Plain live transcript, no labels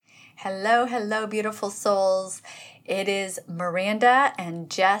Hello, hello, beautiful souls. It is Miranda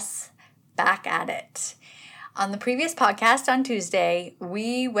and Jess back at it. On the previous podcast on Tuesday,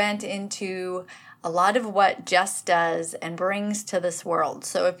 we went into a lot of what Jess does and brings to this world.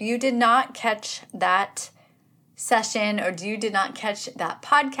 So if you did not catch that session or you did not catch that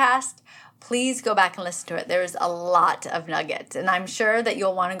podcast, please go back and listen to it. There's a lot of nuggets, and I'm sure that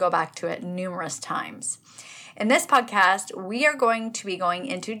you'll want to go back to it numerous times. In this podcast, we are going to be going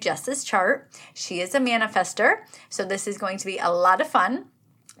into Jess's chart. She is a manifestor, so this is going to be a lot of fun.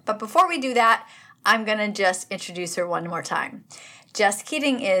 But before we do that, I'm going to just introduce her one more time. Jess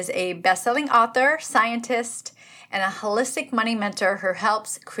Keating is a best-selling author, scientist, and a holistic money mentor who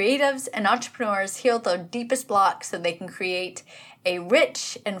helps creatives and entrepreneurs heal their deepest blocks so they can create a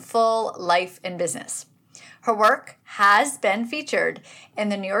rich and full life and business. Her work has been featured in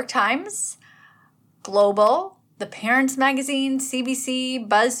the New York Times, Global, The Parents Magazine, CBC,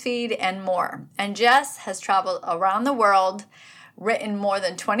 BuzzFeed, and more. And Jess has traveled around the world, written more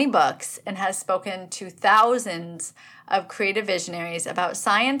than 20 books, and has spoken to thousands of creative visionaries about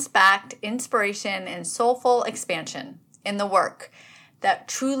science-backed inspiration and soulful expansion in the work that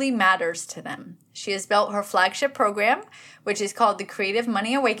truly matters to them. She has built her flagship program, which is called the Creative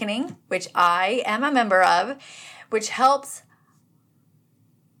Money Awakening, which I am a member of, which helps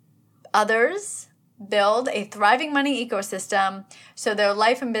others build a thriving money ecosystem so their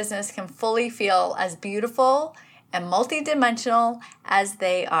life and business can fully feel as beautiful and multidimensional as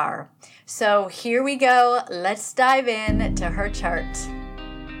they are. So here we go. Let's dive in to her chart.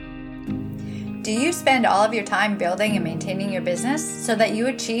 Do you spend all of your time building and maintaining your business so that you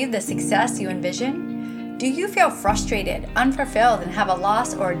achieve the success you envision? Do you feel frustrated, unfulfilled, and have a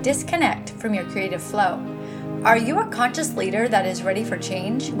loss or disconnect from your creative flow? Are you a conscious leader that is ready for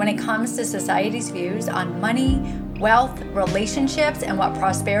change when it comes to society's views on money, wealth, relationships, and what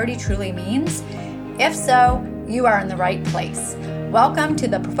prosperity truly means? If so, you are in the right place. Welcome to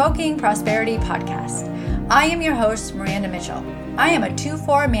the Provoking Prosperity Podcast. I am your host, Miranda Mitchell. I am a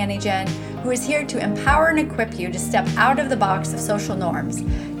 2-4 Mani-Gen who is here to empower and equip you to step out of the box of social norms,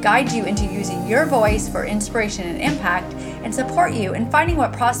 guide you into using your voice for inspiration and impact, and support you in finding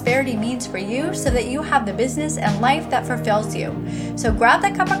what prosperity means for you so that you have the business and life that fulfills you. So grab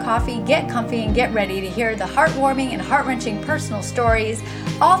that cup of coffee, get comfy, and get ready to hear the heartwarming and heart-wrenching personal stories,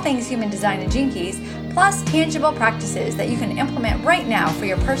 all things human design and jinkies, plus tangible practices that you can implement right now for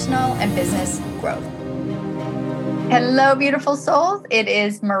your personal and business growth. Hello, beautiful souls. It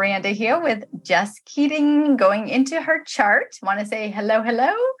is Miranda here with Jess Keating going into her chart. Want to say hello,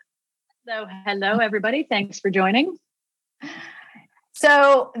 hello? Hello, everybody. Thanks for joining.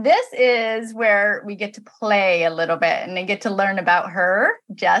 So this is where we get to play a little bit and I get to learn about her,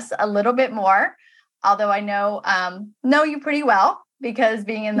 Jess, a little bit more. Although I know you pretty well because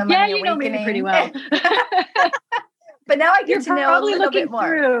being in the Money Awakening. Know me pretty well. But now I get to know a little bit more.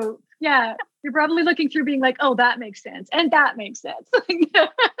 Through. Yeah. You're probably looking through being like, oh, that makes sense. And that makes sense.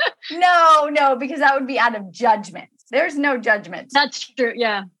 No, because that would be out of judgment. There's no judgment. That's true.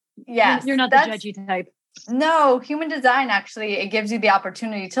 Yeah. Yes. You're not the judgy type. No, human design, actually, it gives you the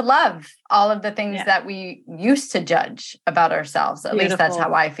opportunity to love all of the things that we used to judge about ourselves. At least that's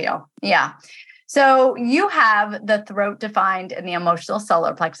how I feel. Yeah. So you have the throat defined and the emotional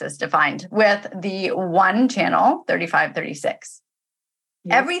solar plexus defined with the one channel, 3536.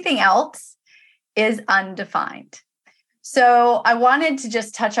 Yep. Everything else is undefined. So I wanted to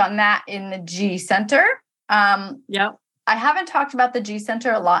just touch on that in the G center. I haven't talked about the G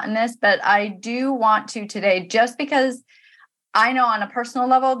center a lot in this, but I do want to today, just because I know on a personal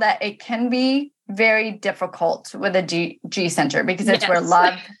level that it can be very difficult with a G center because it's where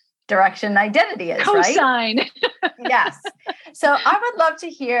love, direction, identity is, Cosine. Right? Yes. So I would love to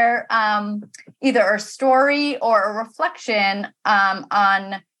hear either a story or a reflection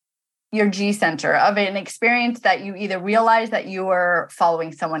on your G center of an experience that you either realized that you were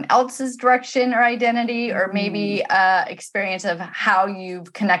following someone else's direction or identity, or maybe experience of how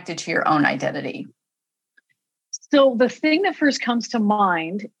you've connected to your own identity. So the thing that first comes to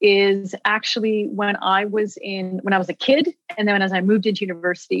mind is actually when I was a kid, and then as I moved into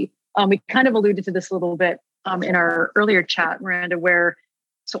university, we kind of alluded to this a little bit in our earlier chat, Miranda,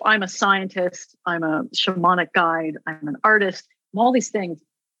 so I'm a scientist, I'm a shamanic guide, I'm an artist, I'm all these things.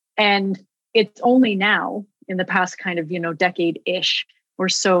 And it's only now in the past kind of, decade-ish or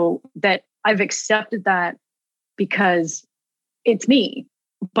so that I've accepted that because it's me.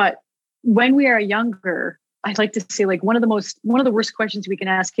 But when we are younger, I'd like to say one of the worst questions we can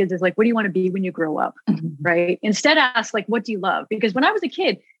ask kids is what do you want to be when you grow up? Mm-hmm. Right? Instead ask what do you love? Because when I was a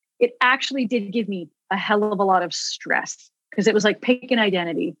kid, it actually did give me a hell of a lot of stress because it was pick an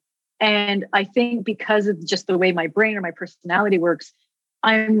identity. And I think because of just the way my brain or my personality works,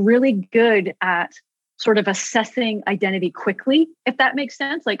 I'm really good at sort of assessing identity quickly, if that makes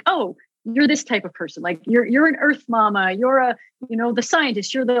sense. Like, oh, you're this type of person. Like you're an earth mama, you're a, the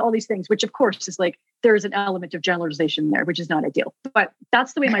scientist, you're all these things, which of course is like, there's an element of generalization there, which is not ideal, but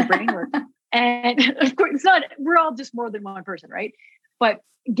that's the way my brain works. And of course it's not, we're all just more than one person, right? But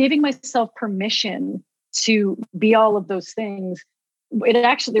giving myself permission to be all of those things,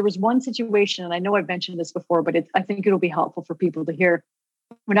 there was one situation, and I know I've mentioned this before, but I think it'll be helpful for people to hear.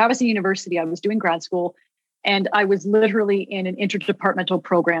 When I was in university, I was doing grad school, and I was literally in an interdepartmental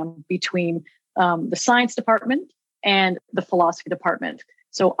program between the science department and the philosophy department.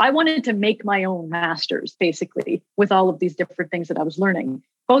 So I wanted to make my own master's, basically, with all of these different things that I was learning.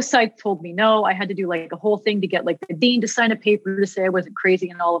 Both sides told me no. I had to do like a whole thing to get like the dean to sign a paper to say I wasn't crazy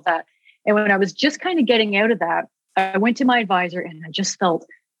and all of that. And when I was just kind of getting out of that, I went to my advisor and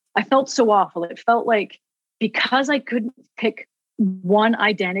I felt so awful. It felt like because I couldn't pick one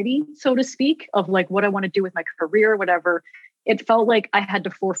identity, so to speak, of like what I want to do with my career or whatever, it felt like I had to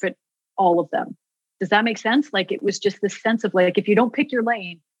forfeit all of them. Does that make sense? Like it was just this sense of like, if you don't pick your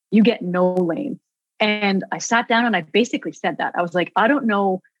lane, you get no lane. And I sat down and I basically said that. I was like, I don't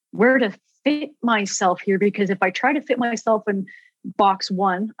know where to fit myself here, because if I try to fit myself in box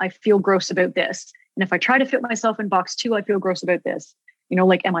 1, I feel gross about this. And if I try to fit myself in box 2, I feel gross about this.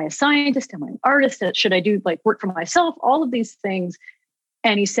 Like, am I a scientist? Am I an artist? Should I do like work for myself? All of these things.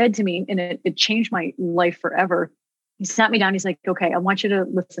 And he said to me, and it changed my life forever. He sat me down. He's like, okay, I want you to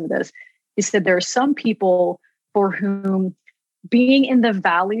listen to this. He said, there are some people for whom being in the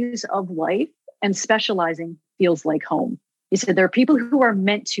valleys of life and specializing feels like home. He said, there are people who are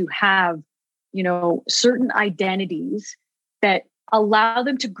meant to have, certain identities that allow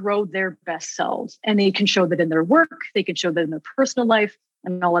them to grow their best selves. And they can show that in their work, they can show that in their personal life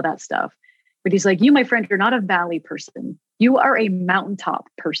and all of that stuff. But he's like, you, my friend, you're not a valley person. You are a mountaintop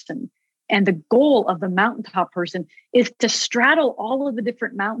person. And the goal of the mountaintop person is to straddle all of the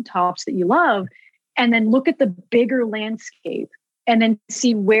different mountaintops that you love and then look at the bigger landscape and then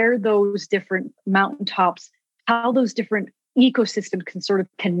see where those different mountaintops, how those different ecosystems can sort of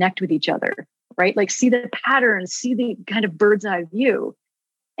connect with each other, right? Like see the patterns, see the kind of bird's eye view.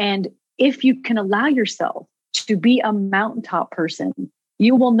 And if you can allow yourself to be a mountaintop person,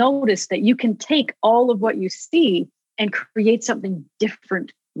 you will notice that you can take all of what you see and create something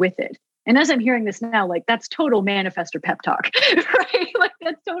different with it. And as I'm hearing this now, like that's total Manifestor pep talk, right? Like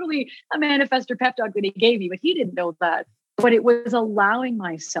that's totally a Manifestor pep talk that he gave me, but he didn't know that. But it was allowing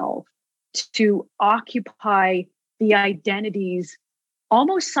myself to occupy the identities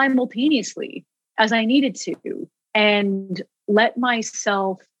almost simultaneously as I needed to, and let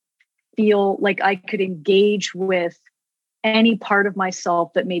myself feel like I could engage with any part of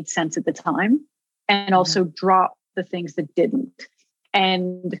myself that made sense at the time, and also drop the things that didn't.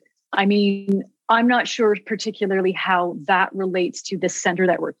 And I mean, I'm not sure particularly how that relates to the center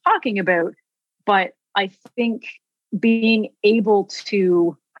that we're talking about, but I think being able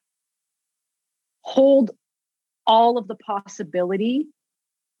to hold all of the possibility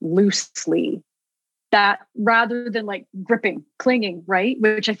loosely, that rather than like gripping, clinging, right?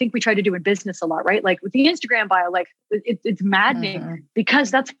 Which I think we try to do in business a lot, right? Like with the Instagram bio, like it's maddening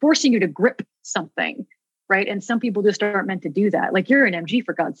because that's forcing you to grip something, right? And some people just aren't meant to do that. Like you're an MG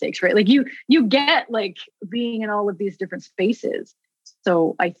for God's sakes, right? Like you get like being in all of these different spaces.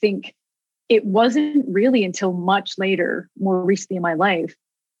 So I think it wasn't really until much later, more recently in my life,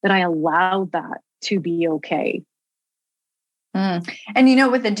 that I allowed that to be okay. And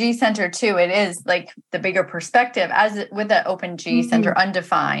with the G center too, it is like the bigger perspective with the open G center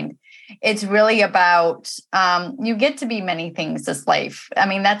undefined. It's really about, you get to be many things this life. I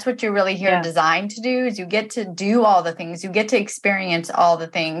mean, that's what you're really here designed to do, is you get to do all the things, you get to experience all the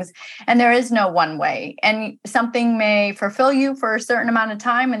things, and there is no one way. And something may fulfill you for a certain amount of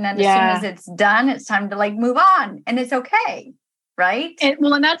time. And then as soon as it's done, it's time to like move on, and it's okay. Right. And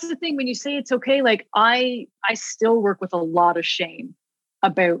that's the thing when you say it's okay, like I still work with a lot of shame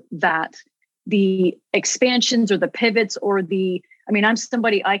about that. The expansions or the pivots or I'm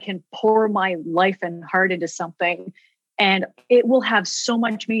somebody, I can pour my life and heart into something and it will have so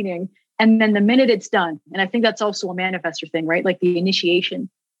much meaning. And then the minute it's done, and I think that's also a manifestor thing, right? Like the initiation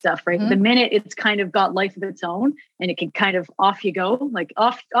stuff, right? The minute it's kind of got life of its own and it can kind of off you go, like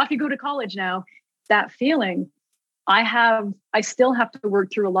off you go to college now, that feeling. I still have to work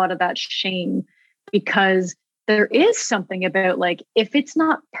through a lot of that shame, because there is something about like, if it's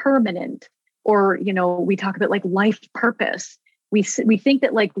not permanent, or, we talk about like life purpose. We think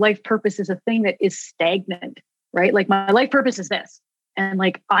that like life purpose is a thing that is stagnant, right? Like my life purpose is this. And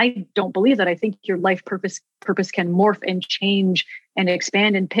like, I don't believe that. I think your life purpose can morph and change and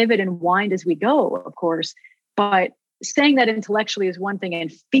expand and pivot and wind as we go, of course. But saying that intellectually is one thing,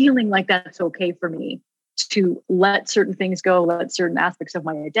 and feeling like that's okay for me to let certain things go, let certain aspects of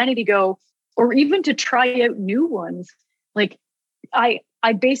my identity go, or even to try out new ones. Like I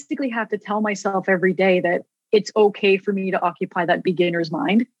basically have to tell myself every day that it's okay for me to occupy that beginner's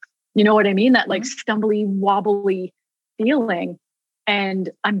mind. You know what I mean? That like stumbly, wobbly feeling. And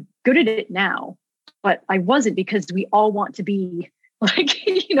I'm good at it now, but I wasn't, because we all want to be like,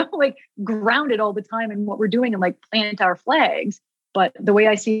 like grounded all the time in what we're doing and like plant our flags. But the way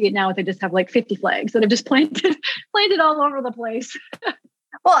I see it now is I just have like 50 flags that have just planted all over the place.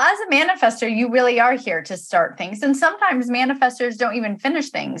 Well, as a manifestor, you really are here to start things. And sometimes manifestors don't even finish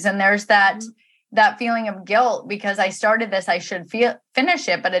things. And there's that feeling of guilt because I started this, I should finish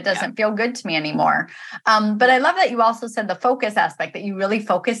it, but it doesn't feel good to me anymore. But I love that you also said the focus aspect, that you really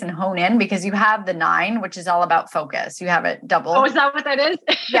focus and hone in, because you have the 9, which is all about focus. You have it double. Oh, is that what that is?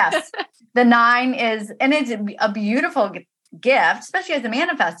 Yes. The 9 is, and it's a beautiful gift, especially as a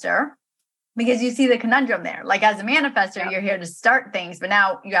manifestor, because you see the conundrum there. Like as a manifestor, you're here to start things, but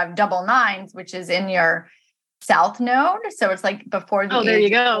now you have double 9s, which is in your south node. So it's like before the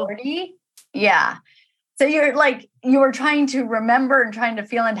age of 40. Yeah. So you're like, you were trying to remember and trying to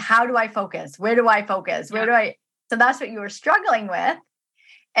feel in, how do I focus? Where do I focus? So that's what you were struggling with.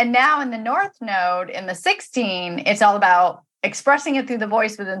 And now in the north node, in the 16, it's all about expressing it through the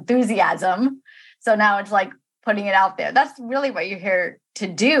voice with enthusiasm. So now it's like putting it out there. That's really what you're here to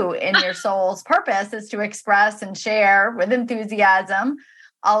do in your soul's purpose, is to express and share with enthusiasm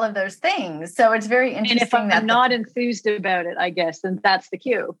all of those things. So it's very interesting. And if I'm not enthused about it, I guess, then that's the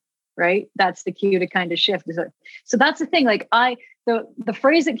cue, right? That's the cue to kind of shift. So that's the thing. Like the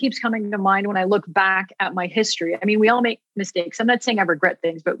phrase that keeps coming to mind when I look back at my history, I mean, we all make mistakes. I'm not saying I regret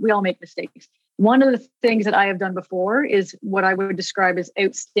things, but we all make mistakes. One of the things that I have done before is what I would describe as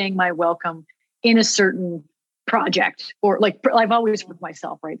outstaying my welcome in a certain project, or like I've always with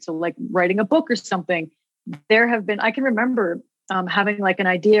myself, right? So like writing a book or something, I can remember having like an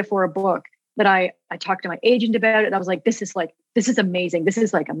idea for a book that I talked to my agent about it. I was like, this is amazing. This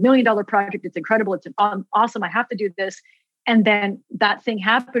is like $1 million project. It's incredible. It's awesome. I have to do this. And then that thing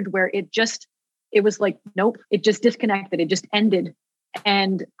happened where it was like, nope, it just disconnected. It just ended.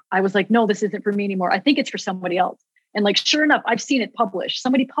 And I was like, no, this isn't for me anymore. I think it's for somebody else. And like, sure enough, I've seen it published.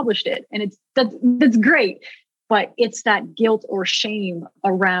 Somebody published it, and that's great. But it's that guilt or shame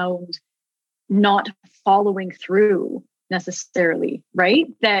around not following through necessarily, right?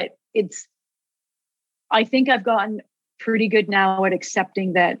 That I think I've gotten pretty good now at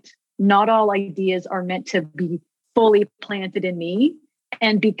accepting that not all ideas are meant to be fully planted in me.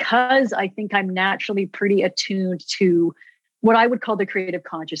 And because I think I'm naturally pretty attuned to what I would call the creative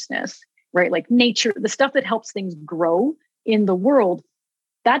consciousness, right? Like nature, the stuff that helps things grow in the world,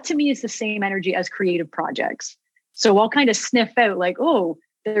 that to me is the same energy as creative projects. So I'll kind of sniff out like, oh,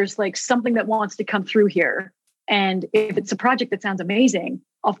 there's like something that wants to come through here. And if it's a project that sounds amazing,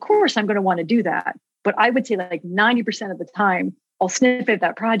 of course, I'm going to want to do that. But I would say like 90% of the time, I'll sniff out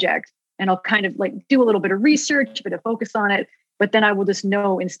that project and I'll kind of like do a little bit of research, a bit of focus on it. But then I will just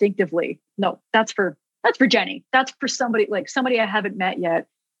know instinctively, no, that's for Jenny. That's for somebody I haven't met yet.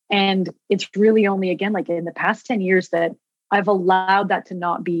 And it's really only, again, like in the past 10 years that I've allowed that to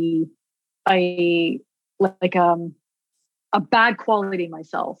not be a bad quality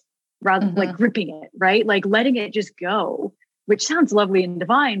myself, rather than like gripping it, right? Like letting it just go, which sounds lovely and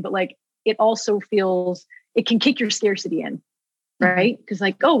divine, but like it also feels, it can kick your scarcity in, right? Because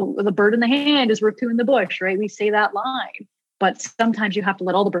like, oh, the bird in the hand is worth two in the bush, right? We say that line, but sometimes you have to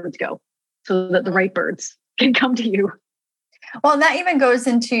let all the birds go so that the right birds can come to you. Well, that even goes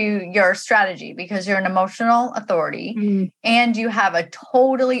into your strategy, because you're an emotional authority and you have a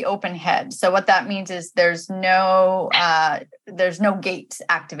totally open head. So what that means is there's no gates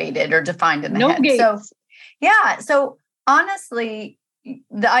activated or defined in the head. Gates. So yeah. So honestly,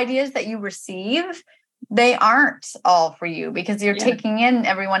 the ideas that you receive, they aren't all for you, because you're taking in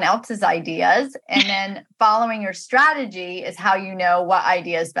everyone else's ideas, and then following your strategy is how you know what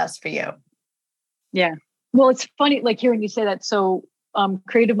idea is best for you. Yeah. Well, it's funny, like hearing you say that. So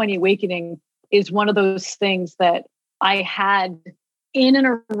Creative Money Awakening is one of those things that I had in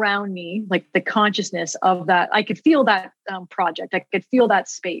and around me, like the consciousness of that. I could feel that project. I could feel that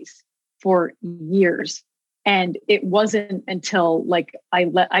space for years. And it wasn't until like I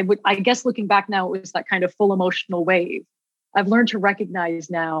guess looking back now, it was that kind of full emotional wave. I've learned to recognize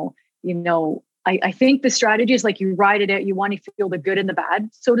now, I think the strategy is like you ride it out. You want to feel the good and the bad,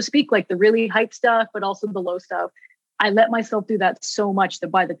 so to speak, like the really hype stuff, but also the low stuff. I let myself do that so much that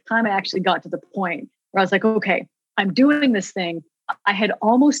by the time I actually got to the point where I was like, okay, I'm doing this thing, I had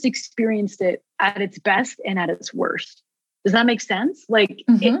almost experienced it at its best and at its worst. Does that make sense? Like,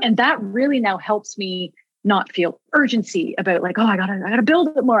 and that really now helps me not feel urgency about like, oh, I gotta build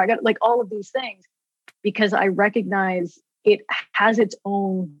it more. I got like all of these things, because I recognize it has its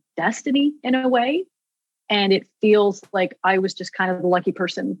own destiny in a way. And it feels like I was just kind of the lucky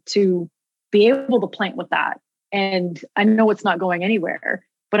person to be able to plant with that. And I know it's not going anywhere,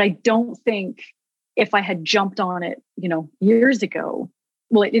 but I don't think if I had jumped on it, years ago,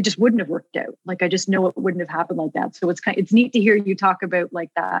 well, it just wouldn't have worked out. Like, I just know it wouldn't have happened like that. So it's neat to hear you talk about like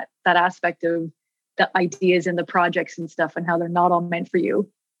that aspect of the ideas and the projects and stuff and how they're not all meant for you.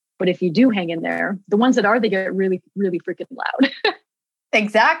 But if you do hang in there, the ones that are, they get really, really freaking loud.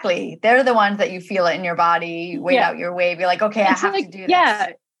 Exactly. They're the ones that you feel it in your body, wait out your wave. You're like, okay, I have to do this.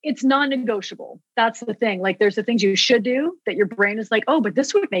 Yeah. It's non-negotiable. That's the thing. Like, there's the things you should do that your brain is like, oh, but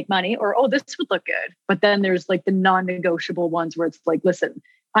this would make money, or, oh, this would look good. But then there's like the non-negotiable ones where it's like, listen,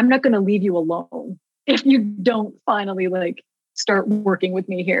 I'm not going to leave you alone if you don't finally like start working with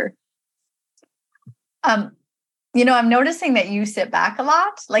me here. I'm noticing that you sit back a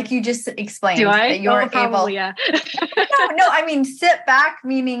lot. Like you just explained that you're able. Yeah. no, I mean, sit back,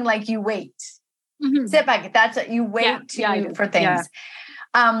 meaning like you wait. Sit back. That's it. You wait for things.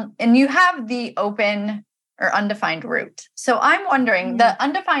 Yeah. And you have the open or undefined route. So I'm wondering, the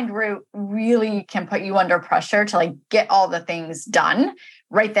undefined route really can put you under pressure to like get all the things done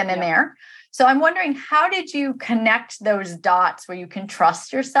right then and there. So I'm wondering, how did you connect those dots where you can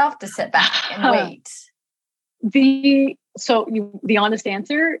trust yourself to sit back and wait? The honest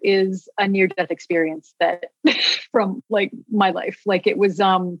answer is a near-death experience that from like my life. Like, it was,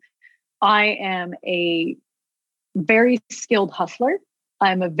 I am a very skilled hustler.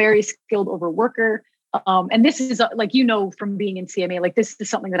 I'm a very skilled overworker. And this is like, from being in CMA, like this is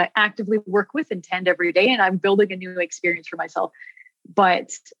something that I actively work with and tend every day. And I'm building a new experience for myself.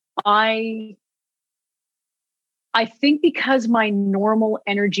 But I think because my normal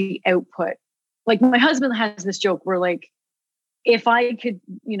energy output, like my husband has this joke where like, if I could,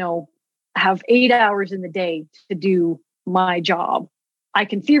 have 8 hours in the day to do my job, I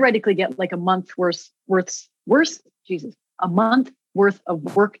can theoretically get like a month worth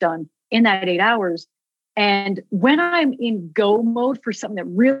of work done in that 8 hours. And when I'm in go mode for something that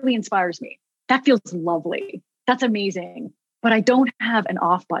really inspires me, that feels lovely. That's amazing. But I don't have an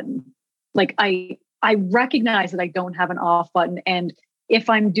off button. Like I recognize that I don't have an off button. And if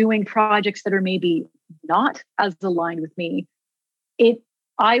I'm doing projects that are maybe not as aligned with me,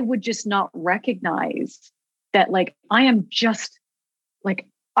 I would just not recognize that, like, I am just like,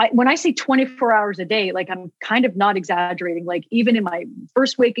 when I say 24 hours a day, like, I'm kind of not exaggerating. Like, even in my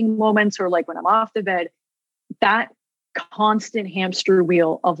first waking moments, or like when I'm off the bed, that constant hamster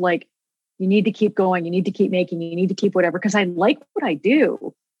wheel of like, you need to keep going, you need to keep making, you need to keep whatever, because I like what I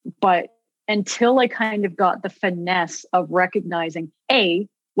do. But until I kind of got the finesse of recognizing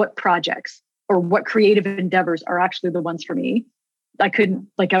what projects or what creative endeavors are actually the ones for me, I couldn't,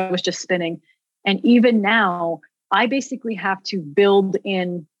 like, I was just spinning. And even now, I basically have to build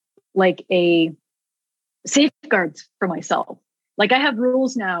in like a safeguards for myself. Like, I have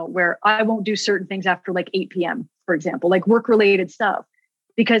rules now where I won't do certain things after like 8 p.m., for example, like work related stuff,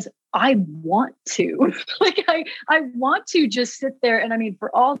 because I want to, like, I want to just sit there. And I mean,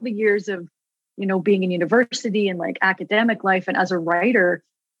 for all the years of, being in university and like academic life and as a writer,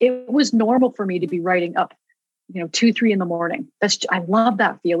 it was normal for me to be writing up, 2, 3 in the morning. I love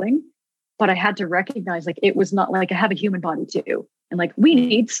that feeling. But I had to recognize, like, it was not like I have a human body too. And like, we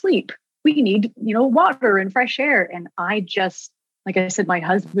need sleep. We need, water and fresh air. And I just, like I said, my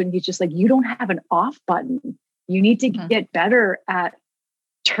husband, he's just like, you don't have an off button. You need to get better at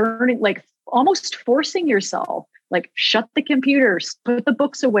turning, like almost forcing yourself, like shut the computers, put the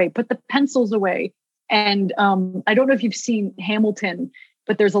books away, put the pencils away. And I don't know if you've seen Hamilton,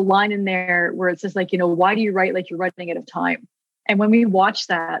 but there's a line in there where it says like, why do you write like you're running out of time? And when we watched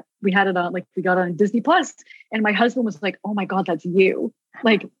that, we had it on, like, we got on Disney Plus, and my husband was like, oh my God, that's you.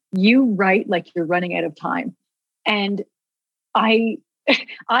 Like, you write like you're running out of time. And I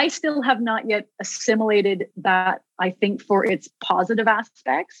still have not yet assimilated that, I think, for its positive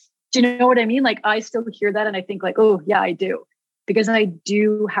aspects. Do you know what I mean? Like, I still hear that and I think like, oh yeah, I do. Because I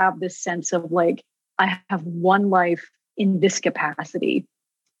do have this sense of like, I have one life in this capacity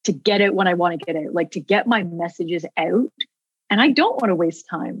to get it when I want to get it, like to get my messages out. And I don't want to waste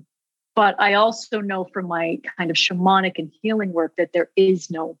time. But I also know from my kind of shamanic and healing work that there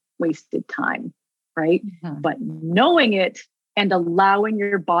is no wasted time, right? But knowing it and allowing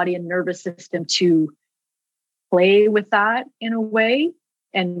your body and nervous system to play with that in a way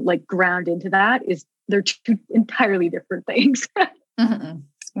and like ground into that is they're two entirely different things. Mm-hmm.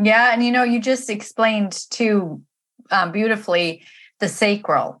 Yeah. And, you just explained too beautifully the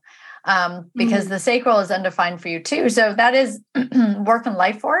sacral, because the sacral is undefined for you too. So that is work and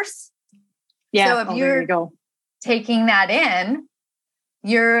life force. Yeah. So if you're taking that in,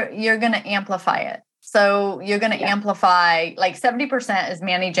 you're going to amplify it. So you're going to amplify, like 70% is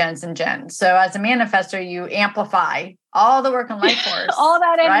Manny, Jens, and Jen. So as a manifestor, you amplify all the work and life force. All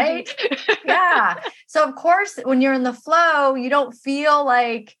that energy. Right? Yeah. So of course, when you're in the flow, you don't feel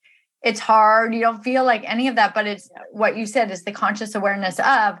like it's hard. You don't feel like any of that, but it's what you said is the conscious awareness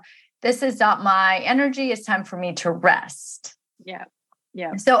of, this is not my energy. It's time for me to rest. Yeah.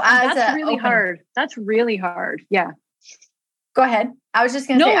 Yeah. So that's really hard. That's really hard. Yeah. Go ahead. I was just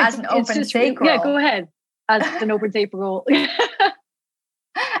going to say, as an open sacral. Yeah, go ahead. As an open sacral.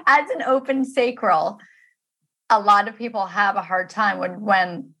 As an open sacral, a lot of people have a hard time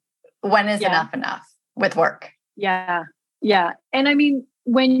when is enough with work. Yeah. Yeah. And I mean,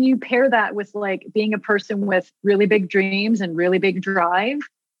 when you pair that with like being a person with really big dreams and really big drive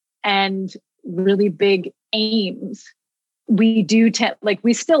and really big aims, we do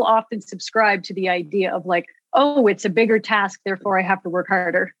we still often subscribe to the idea of like, oh, it's a bigger task, therefore I have to work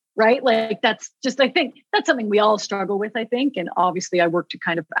harder, right? Like that's just, I think that's something we all struggle with, I think. And obviously I work to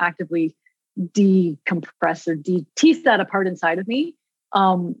kind of actively decompress or tease that apart inside of me.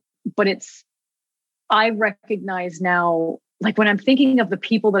 But I recognize now, like when I'm thinking of the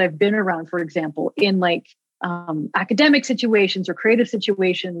people that I've been around, for example, in like academic situations or creative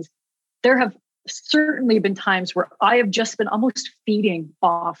situations, there have certainly been times where I have just been almost feeding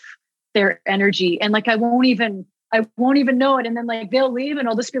off their energy. And like, I won't even know it. And then like, they'll leave and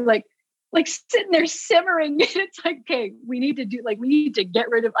I'll just be like sitting there simmering. And it's like, okay, we need to get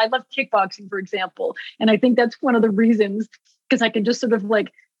rid of, I love kickboxing, for example. And I think that's one of the reasons, because I can just sort of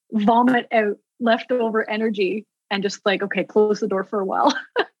like vomit out leftover energy and just like, okay, close the door for a while.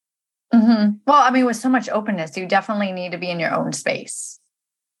 Mm-hmm. Well, I mean, with so much openness, you definitely need to be in your own space.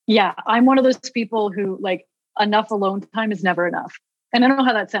 Yeah. I'm one of those people who like enough alone time is never enough. And I don't know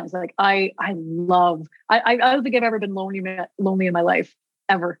how that sounds. Like I don't think I've ever been lonely in my life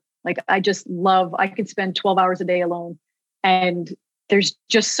ever. Like I could spend 12 hours a day alone and there's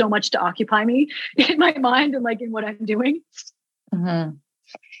just so much to occupy me in my mind and like in what I'm doing. Mm-hmm.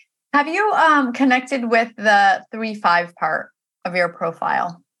 Have you connected with the 3-5 part of your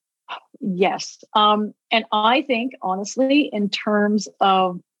profile? Yes. And I think honestly, in terms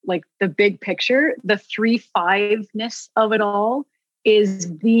of like the big picture, the 3-5-ness of it all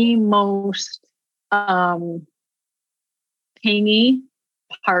is the most painy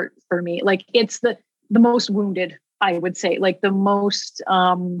part for me. Like it's the most wounded, I would say, like the most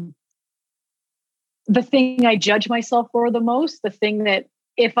the thing I judge myself for the most, the thing that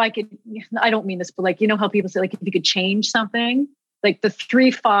if I could, I don't mean this, but like, you know how people say like, if you could change something, like the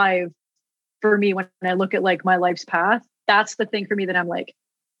 3-5 for me, when I look at like my life's path, that's the thing for me that I'm like,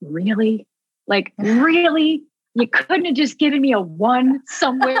 really? Like, really? You couldn't have just given me a 1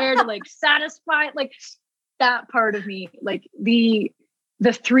 somewhere to like satisfy like that part of me, like the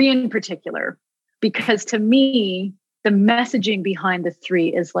 3 in particular, because to me, the messaging behind the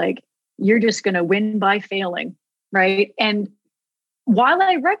 3 is like, you're just going to win by failing. Right. And while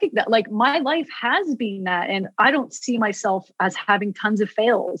I recognize like my life has been that, and I don't see myself as having tons of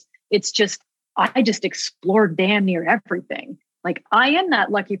fails. It's just, I just explored damn near everything. Like I am that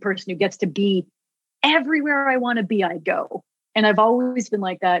lucky person who gets to be everywhere I want to be, I go. And I've always been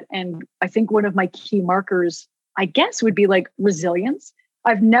like that. And I think one of my key markers, I guess, would be like resilience.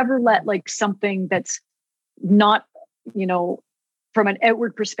 I've never let like something that's not, from an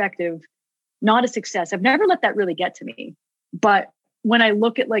outward perspective, not a success. I've never let that really get to me. But when I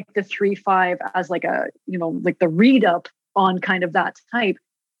look at like the 3-5 as like a, like the read up on kind of that type,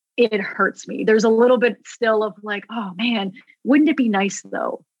 it hurts me. There's a little bit still of like, oh man, wouldn't it be nice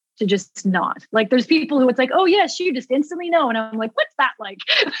though to just not? Like there's people who it's like, oh yes, you just instantly know. And I'm like, what's that like?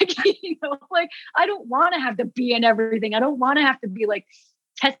 Like I don't want to have to be in everything. I don't want to have to be like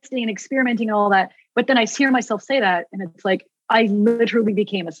testing and experimenting and all that. But then I hear myself say that and it's like, I literally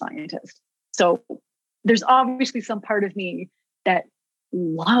became a scientist. So there's obviously some part of me that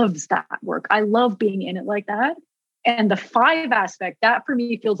loves that work. I love being in it like that. And the 5 aspect, that for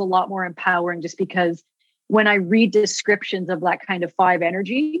me feels a lot more empowering just because when I read descriptions of that kind of 5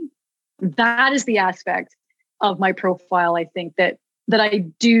 energy, that is the aspect of my profile, I think that I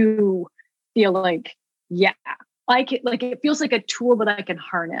do feel like, yeah, it feels like a tool that I can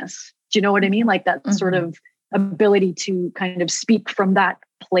harness. Do you know what I mean? Like that sort of ability to kind of speak from that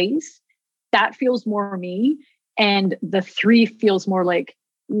place. That feels more me. And the 3 feels more like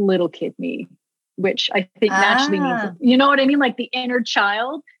little kid me, which I think naturally means, you know what I mean? Like the inner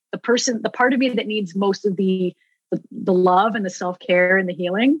child, the part of me that needs most of the love and the self-care and the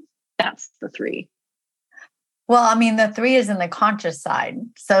healing. That's the 3. Well, I mean, the 3 is in the conscious side.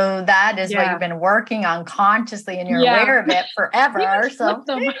 So that is what you've been working on consciously, and you're aware of it forever. So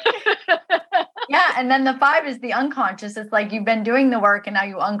yeah. And then the 5 is the unconscious. It's like you've been doing the work and now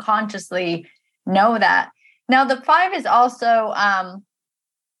you unconsciously know that. Now the 5 is also a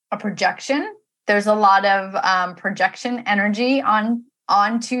projection. There's a lot of projection energy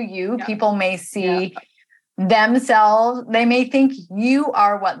onto you. Yeah. People may see themselves. They may think you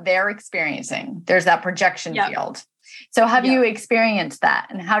are what they're experiencing. There's that projection field. So have you experienced that?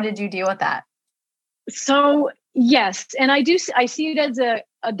 And how did you deal with that? So yes. And I see it as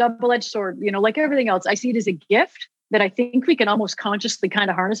a double-edged sword, you know, like everything else. I see it as a gift that I think we can almost consciously kind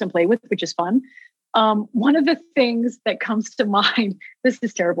of harness and play with, which is fun. One of the things that comes to mind, this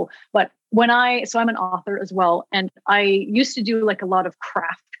is terrible, but so I'm an author as well. And I used to do like a lot of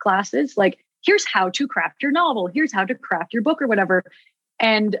craft classes, like here's how to craft your novel. Here's how to craft your book or whatever.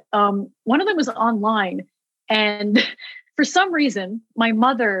 And one of them was online. And for some reason, my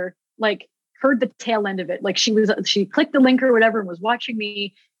mother like heard the tail end of it. Like she clicked the link or whatever and was watching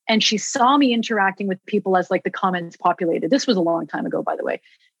me. And she saw me interacting with people as like the comments populated. This was a long time ago, by the way.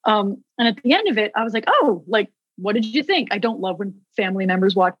 And at the end of it, I was like, oh, like, what did you think? I don't love when family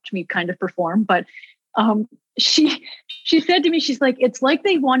members watch me kind of perform, but she said to me, she's like, it's like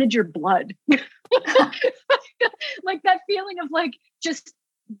they wanted your blood. Like that feeling of like, just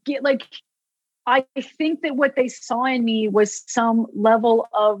get like, I think that what they saw in me was some level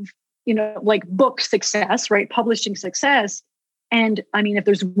of, you know, like book success, right? Publishing success. And I mean, if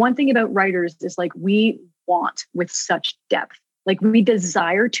there's one thing about writers, is like we want with such depth, like we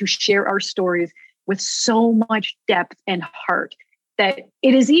desire to share our stories with so much depth and heart that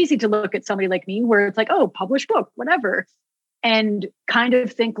it is easy to look at somebody like me where it's like, oh, publish book, whatever. And kind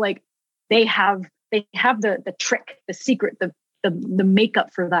of think like they have the trick, the secret, the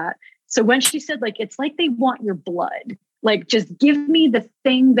makeup for that. So when she said like, it's like they want your blood, like just give me the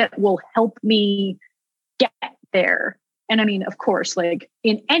thing that will help me get there. And I mean, of course, like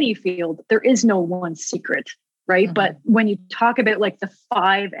in any field, there is no one secret, right? Mm-hmm. But when you talk about like the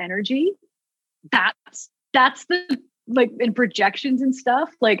 5 energy, that's the, like in projections and stuff,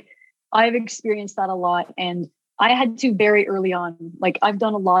 like I've experienced that a lot. And I had to very early on, like I've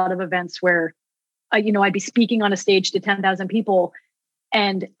done a lot of events where, I'd be speaking on a stage to 10,000 people.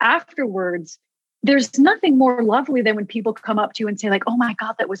 And afterwards, there's nothing more lovely than when people come up to you and say like, oh my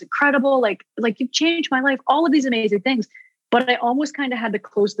God, that was incredible. Like you've changed my life, all of these amazing things. But I almost kind of had to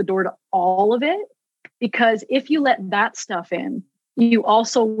close the door to all of it, because if you let that stuff in, you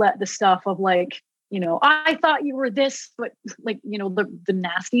also let the stuff of like, I thought you were this, but like, the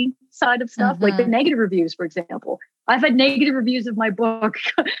nasty side of stuff, like the negative reviews, for example. I've had negative reviews of my book.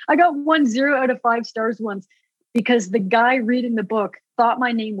 I got 1 0 out of 5 stars once because the guy reading the book thought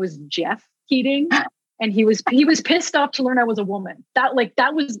my name was Jeff Keating, and he was pissed off to learn I was a woman. That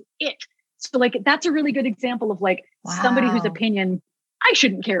was it. So like, that's a really good example of like somebody whose opinion I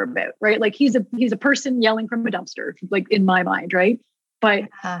shouldn't care about, right? Like he's a person yelling from a dumpster, like in my mind, right? But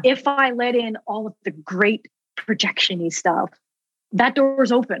if I let in all of the great projection-y stuff, that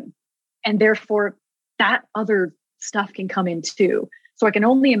door's open. And therefore that other stuff can come in too. So I can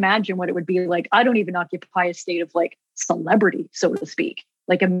only imagine what it would be like. I don't even occupy a state of like celebrity, so to speak.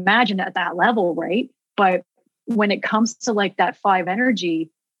 Like imagine at that level, right? But when it comes to like that 5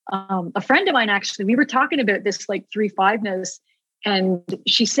 energy, a friend of mine, actually, we were talking about this like 3-5ness, and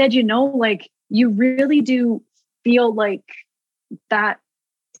she said, like you really do feel like that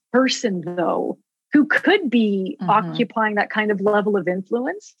person though, who could be occupying that kind of level of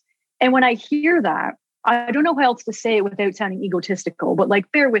influence. And when I hear that, I don't know how else to say it without sounding egotistical, but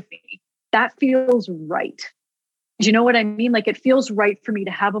like, bear with me, that feels right. Do you know what I mean? Like it feels right for me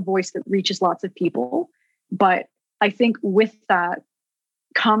to have a voice that reaches lots of people. But I think with that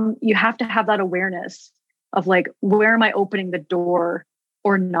you have to have that awareness of like, where am I opening the door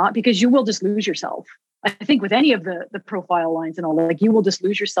or not? Because you will just lose yourself. I think with any of the profile lines and all that, like you will just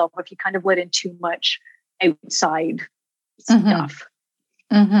lose yourself if you kind of let in too much outside stuff.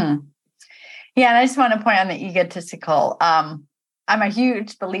 Mm-hmm. Yeah. And I just want to point on the egotistical. I'm a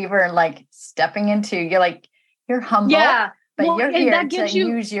huge believer in like stepping into, you're humble, but you're here to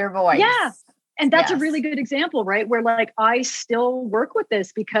use your voice. Yeah. And that's a really good example, right? Where like, I still work with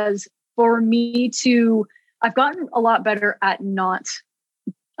this because for me I've gotten a lot better at not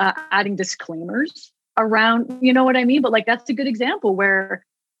adding disclaimers around, you know what I mean? But like, that's a good example where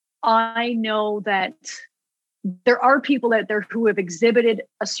I know that there are people out there who have exhibited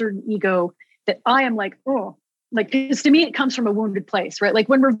a certain ego that I am like, oh, like, because to me, it comes from a wounded place, right? Like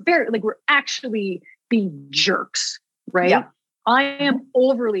when we're actually being jerks, right? Yeah. I am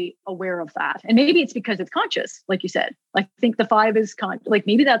overly aware of that. And maybe it's because it's conscious, like you said. Like, I think the 5 is like,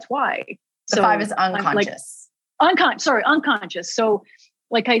 maybe that's why. The 5 is unconscious. Unconscious. So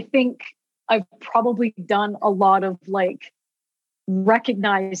like, I think I've probably done a lot of like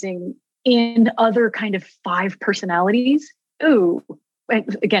recognizing in other kind of 5 personalities. Ooh,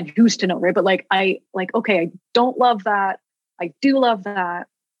 again, who's to know, right? But like, okay, I don't love that. I do love that.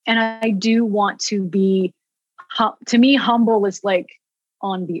 And I do want to be, to me, humble is like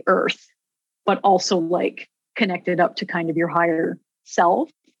on the earth, but also like connected up to kind of your higher self.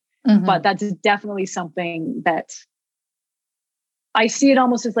 Mm-hmm. But that's definitely something that I see it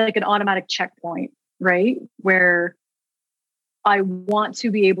almost as like an automatic checkpoint, right? Where I want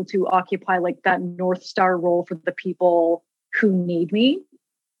to be able to occupy like that North Star role for the people who need me,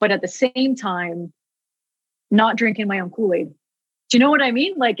 but at the same time, not drinking my own Kool-Aid. Do you know what I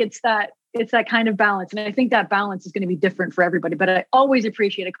mean? Like it's that kind of balance. And I think that balance is going to be different for everybody, but I always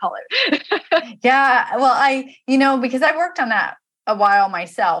appreciate a color. Yeah. Well, because I've worked on that a while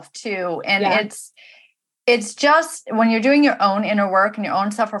myself too. And it's just when you're doing your own inner work and your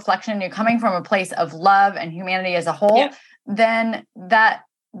own self-reflection, and you're coming from a place of love and humanity as a whole, then that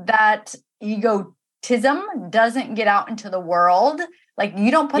egotism doesn't get out into the world. Like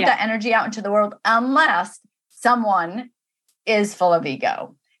you don't put that energy out into the world unless someone is full of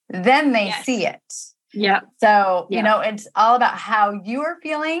ego. Then they see it. Yeah. So, it's all about how you are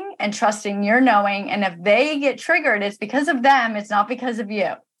feeling and trusting your knowing. And if they get triggered, it's because of them. It's not because of you.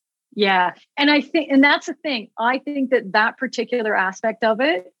 Yeah. And and that's the thing. I think that particular aspect of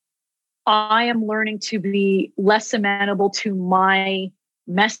it, I am learning to be less amenable to my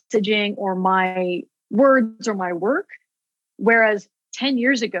messaging or my words or my work. Whereas 10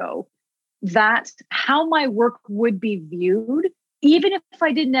 years ago, that's how my work would be viewed. Even if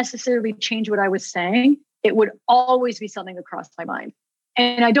I didn't necessarily change what I was saying, it would always be something that crossed my mind.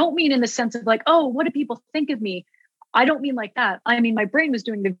 And I don't mean in the sense of like, oh, what do people think of me? I don't mean like that. I mean, my brain was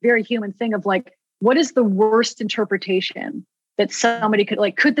doing the very human thing of like, what is the worst interpretation that somebody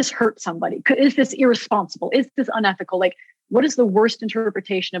could this hurt somebody? Is this irresponsible? Is this unethical? Like, what is the worst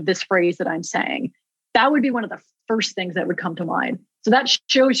interpretation of this phrase that I'm saying? That would be one of the first things that would come to mind. So that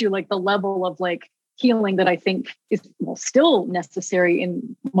shows you like the level of like healing that I think is still necessary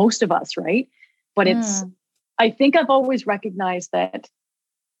in most of us, right? But I think I've always recognized that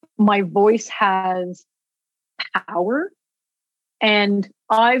my voice has power, and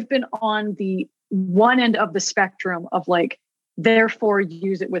I've been on the one end of the spectrum of like, therefore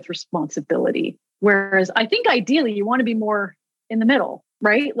use it with responsibility. Whereas I think ideally you want to be more in the middle,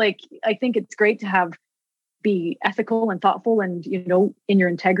 right? Like, I think it's great to be ethical and thoughtful and, in your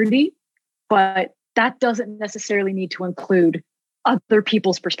integrity, but that doesn't necessarily need to include other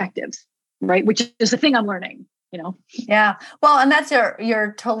people's perspectives, right? Which is the thing I'm learning, Yeah. Well, and that's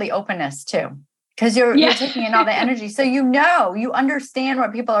your totally openness too, because you're taking in all the energy. So, you understand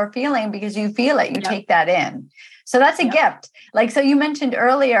what people are feeling because you feel it, you take that in. So that's a gift. Like, so you mentioned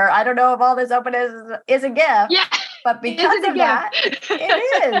earlier, I don't know if all this openness is a gift, but because of that,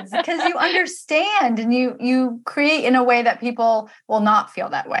 it is, because you understand and you create in a way that people will not feel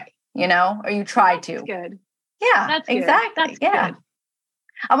that way, or you try to. That's good. Yeah, that's exactly. That's good.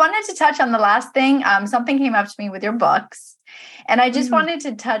 I wanted to touch on the last thing. Something came up to me with your books, and I just wanted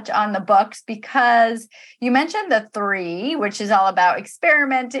to touch on the books because you mentioned the 3, which is all about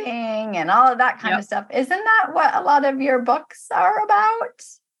experimenting and all of that kind of stuff. Isn't that what a lot of your books are about?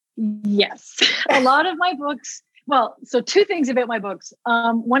 Yes. A lot of my books. Well, so 2 things about my books.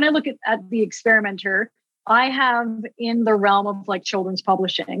 When I look at the experimenter, I have in the realm of like children's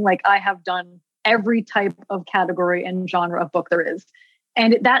publishing, like I have done every type of category and genre of book there is.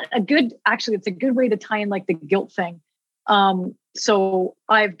 And it's a good way to tie in like the guilt thing. So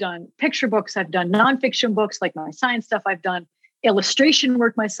I've done picture books, I've done nonfiction books, like my science stuff. I've done illustration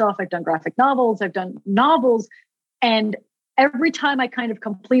work myself. I've done graphic novels. I've done novels. And every time I kind of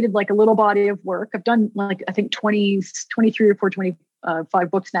completed like a little body of work, I've done like, I think 23 or 25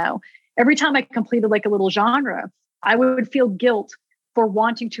 books now. Every time I completed like a little genre, I would feel guilt for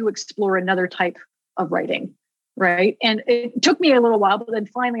wanting to explore another type of writing. Right. And it took me a little while, but then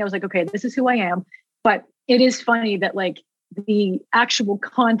finally I was like, okay, this is who I am. But it is funny that like the actual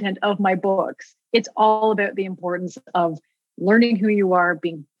content of my books, it's all about the importance of learning who you are,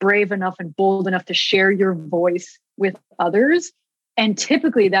 being brave enough and bold enough to share your voice with others. And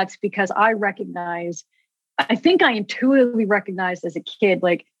typically that's because I think I intuitively recognized as a kid,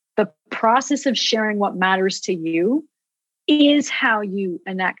 like the process of sharing what matters to you is how you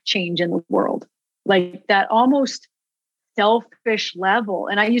enact change in the world. Like that almost selfish level.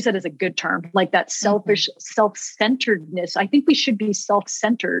 And I use that as a good term, like that selfish self-centeredness. I think we should be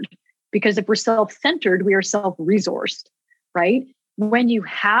self-centered, because if we're self-centered, we are self-resourced, right? When you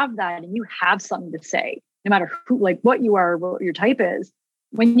have that and you have something to say, no matter who, like what you are, what your type is,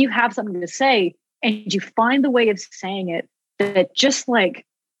 when you have something to say and you find the way of saying it, that just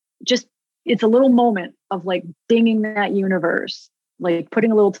it's a little moment of like dinging that universe, like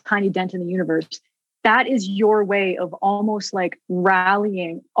putting a little tiny dent in the universe. That is your way of almost like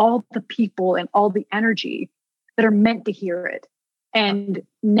rallying all the people and all the energy that are meant to hear it. And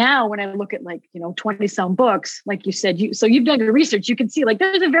now when I look at 20 some books, like you said, so you've done your research, you can see like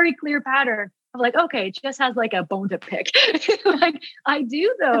there's a very clear pattern of like, okay, Jess has like a bone to pick. Like I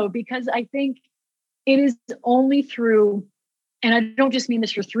do though, because I think it is only through, and I don't just mean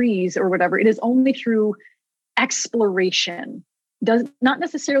this for threes or whatever, it is only through exploration, not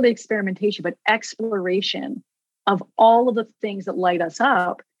necessarily experimentation, but exploration of all of the things that light us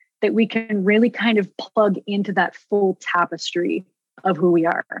up, that we can really kind of plug into that full tapestry of who we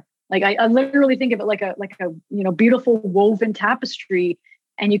are. Like I literally think of it like a beautiful woven tapestry,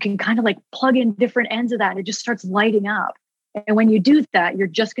 and you can kind of like plug in different ends of that and it just starts lighting up. And when you do that, you're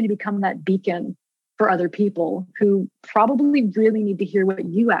just going to become that beacon for other people who probably really need to hear what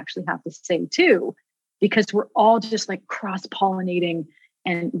you actually have to say too, because we're all just like cross-pollinating,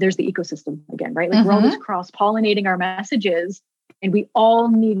 and there's the ecosystem again, right? Like we're all just cross-pollinating our messages, and we all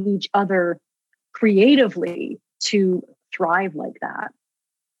need each other creatively to thrive like that.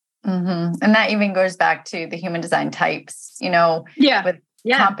 And that even goes back to the human design types, with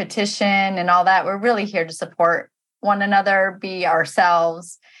competition and all that. We're really here to support one another, be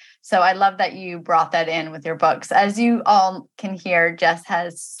ourselves. So I love that you brought that in with your books. As you all can hear, Jess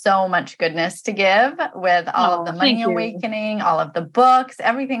has so much goodness to give with all of the Money Awakening, all of the books,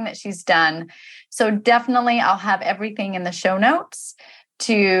 everything that she's done. So definitely I'll have everything in the show notes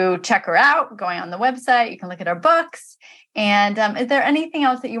to check her out, going on the website. You can look at her books. And is there anything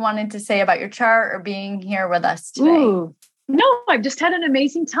else that you wanted to say about your chart or being here with us today? Ooh, no, I've just had an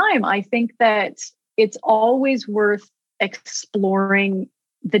amazing time. I think that it's always worth exploring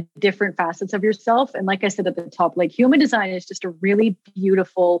the different facets of yourself. And like I said at the top, like human design is just a really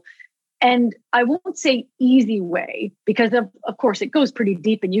beautiful, and I won't say easy way, because of course it goes pretty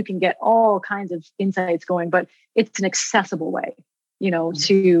deep and you can get all kinds of insights going, but it's an accessible way,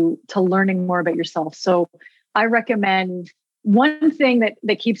 to learning more about yourself. So I recommend, one thing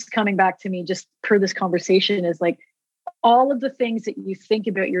that keeps coming back to me just per this conversation is like all of the things that you think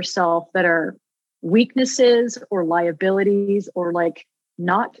about yourself that are weaknesses or liabilities or like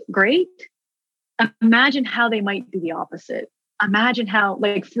not great. Imagine how they might be the opposite. Imagine how,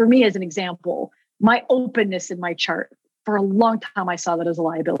 like for me as an example, my openness in my chart, for a long time, I saw that as a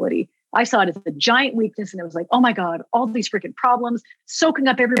liability. I saw it as a giant weakness. And it was like, oh my God, all these freaking problems, soaking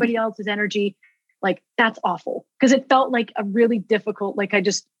up everybody else's energy. Like that's awful, because it felt like a really difficult, like I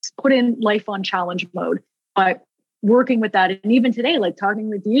just put in life on challenge mode. But working with that, and even today, like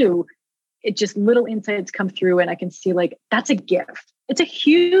talking with you, it just little insights come through and I can see like, that's a gift. It's a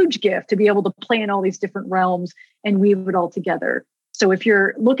huge gift to be able to play in all these different realms and weave it all together. So if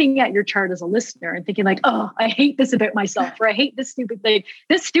you're looking at your chart as a listener and thinking like, oh, I hate this about myself, or I hate this stupid thing,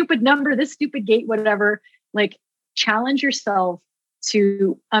 this stupid number, this stupid gate, whatever, like challenge yourself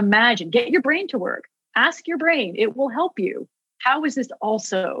to imagine, get your brain to work, ask your brain, it will help you. How is this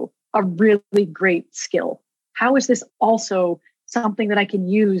also a really great skill? How is this also something that I can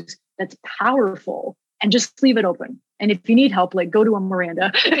use that's powerful? And just leave it open. And if you need help, like go to a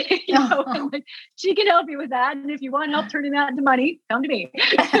Miranda, like, she can help you with that. And if you want help turning that into money, come to me.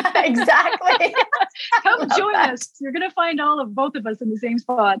 Exactly. Come join us. You're going to find both of us in the same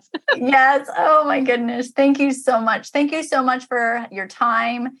spots. Yes. Oh my goodness. Thank you so much. Thank you so much for your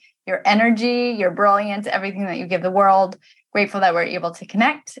time, your energy, your brilliance, everything that you give the world. Grateful that we're able to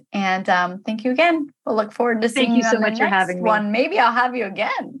connect. And thank you again. We'll look forward to seeing you so on much the for next having me. one. Maybe I'll have you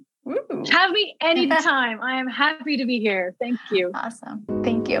again. Woo. Have me anytime. I am happy to be here. Thank you. Awesome.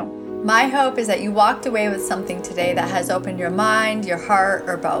 Thank you. My hope is that you walked away with something today that has opened your mind, your heart,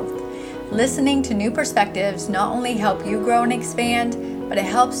 or both. Listening to new perspectives not only help you grow and expand, but it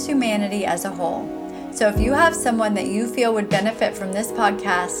helps humanity as a whole. So if you have someone that you feel would benefit from this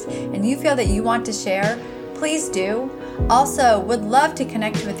podcast and you feel that you want to share, please do. Also, would love to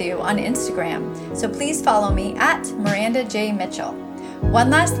connect with you on Instagram. So please follow me at Miranda J. Mitchell. One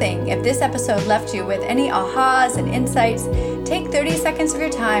last thing, if this episode left you with any ahas and insights, take 30 seconds of your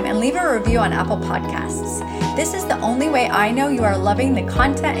time and leave a review on Apple Podcasts. This is the only way I know you are loving the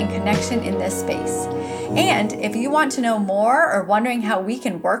content and connection in this space. And if you want to know more or wondering how we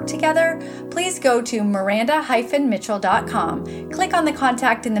can work together, please go to miranda-mitchell.com, click on the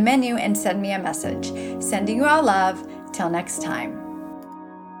contact in the menu and send me a message. Sending you all love. Till next time.